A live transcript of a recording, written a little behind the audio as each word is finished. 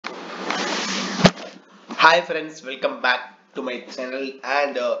Hi friends, welcome back to my channel.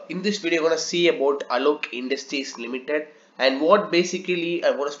 And in this video, I'm gonna see about Alok Industries Limited and what basically I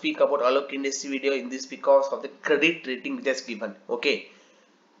want to speak about Alok Industries video in this because of the credit rating it has given. Okay,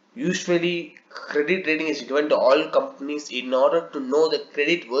 usually credit rating is given to all companies in order to know the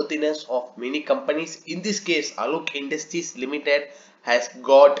credit worthiness of many companies. In this case, Alok Industries Limited has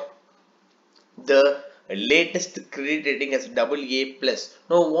got the latest credit rating as AA plus.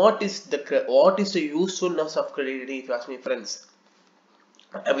 Now, what is the usefulness of credit rating? If you ask me, friends,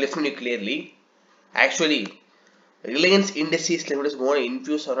 I will explain you clearly. Actually, Reliance Industries Limited is going to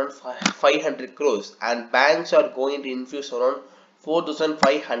infuse around 500 crores, and banks are going to infuse around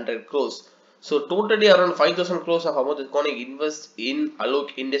 4,500 crores. So totally around 5,000 crores of amount is going to invest in Alok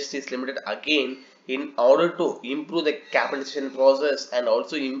Industries Limited again in order to improve the capitalization process and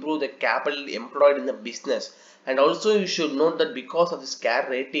also improve the capital employed in the business. And also you should note that because of this CAR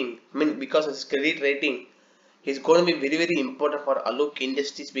rating, because of this credit rating, is going to be very important for Alok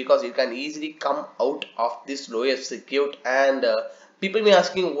Industries because it can easily come out of this lower secured. And people may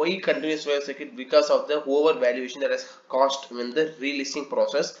asking why continuous lower secured because of the overvaluation that has cost in the relisting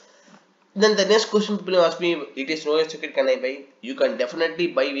process. Then the next question people ask me, it is lower secured, can I buy? You can definitely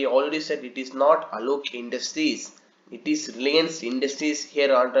buy. We already said it is not Alok Industries, it is Reliance Industries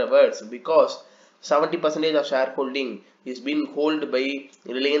here afterwards because 70% of shareholding is being held by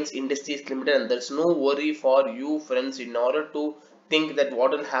Reliance Industries Limited, and there's no worry for you friends in order to think that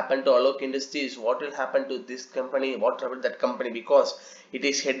what will happen to Alok Industries, what will happen to this company, what will happen to that company, because it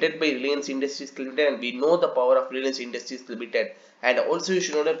is headed by Reliance Industries Limited and we know the power of Reliance Industries Limited. And also you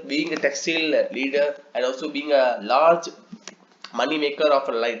should know that being a textile leader and also being a large money maker of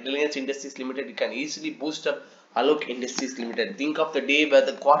Reliance Industries Limited, you can easily boost up Alok Industries Limited. Think of the day where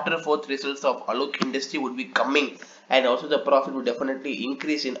the quarter fourth results of Alok Industry would be coming, and also the profit would definitely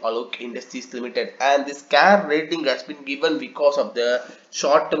increase in Alok Industries Limited. And this CAR rating has been given because of the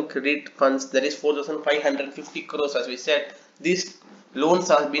short-term credit funds, that is 4,550 crores. As we said, these loans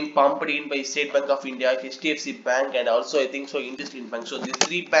have been pumped in by State Bank of India, HDFC Bank, and also I think so IndusInd Bank. So these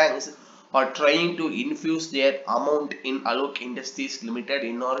three banks are trying to infuse their amount in Alok Industries Limited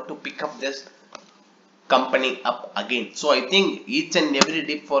in order to pick up this company up again. So I think each and every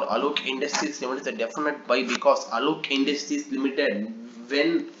dip for Alok Industries Limited is a definite buy because Alok Industries Limited,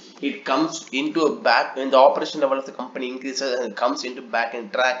 when it comes into a back, when the operation level of the company increases and comes into back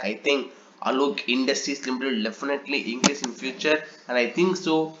and track, I think Alok Industries Limited will definitely increase in future. And I think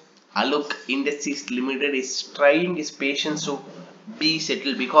so Alok Industries Limited is trying his patience to be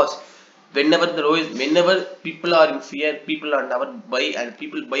settled because whenever people are in fear, people are never buy, and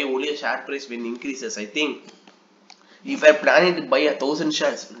people buy only a share price when increases. I think if I'm planning to buy 1,000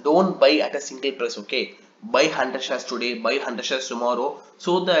 shares, don't buy at a single price. Okay, buy 100 shares today, buy 100 shares tomorrow,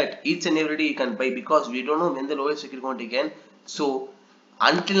 so that each and every day you can buy, because we don't know when the lowest security going to again. So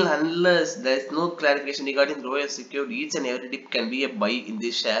until unless there is no clarification regarding lowest security, each and every dip can be a buy in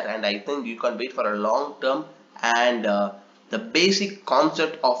this share, and I think you can wait for a long term. And the basic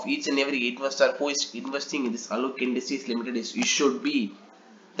concept of each and every investor who is investing in this Alok Industries Limited is, it should be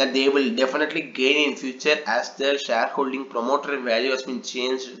that they will definitely gain in future as their shareholding promoter value has been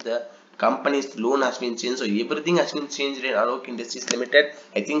changed, the company's loan has been changed, so everything has been changed in Alok Industries Limited.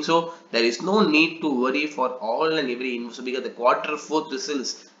 I think so there is no need to worry for all and every investor, because the quarter fourth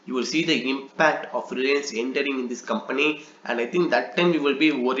results you will see the impact of Reliance entering in this company, and I think that time you will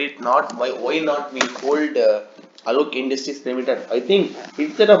be worried not why not we hold Alok Industries Limited. I think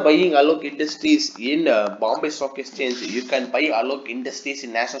instead of buying Alok Industries in Bombay Stock Exchange, you can buy Alok Industries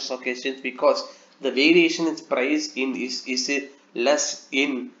in National Stock Exchange, because the variation in price in is less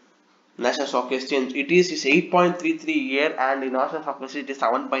in National Stock Exchange. It is 8.33 year, and in National Stock Exchange it is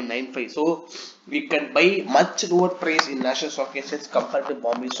 7.95. So we can buy much lower price in National Stock Exchange compared to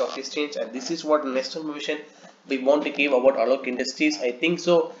Bombay Stock Exchange. And this is what next information we want to give about Alok Industries. I think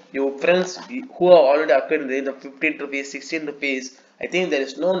so your friends who are already acquired in the 15 rupees, 16 rupees, I think there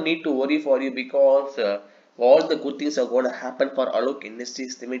is no need to worry for you, because all the good things are going to happen for Alok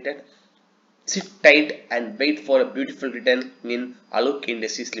Industries Limited. Sit tight and wait for a beautiful return in Alok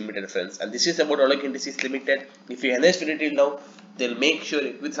Industries Limited, friends. And this is about Alok Industries Limited. If you enjoy video till now, then make sure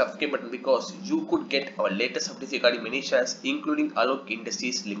you click subscribe button, because you could get our latest updates regarding many shares including Alok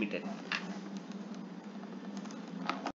Industries Limited.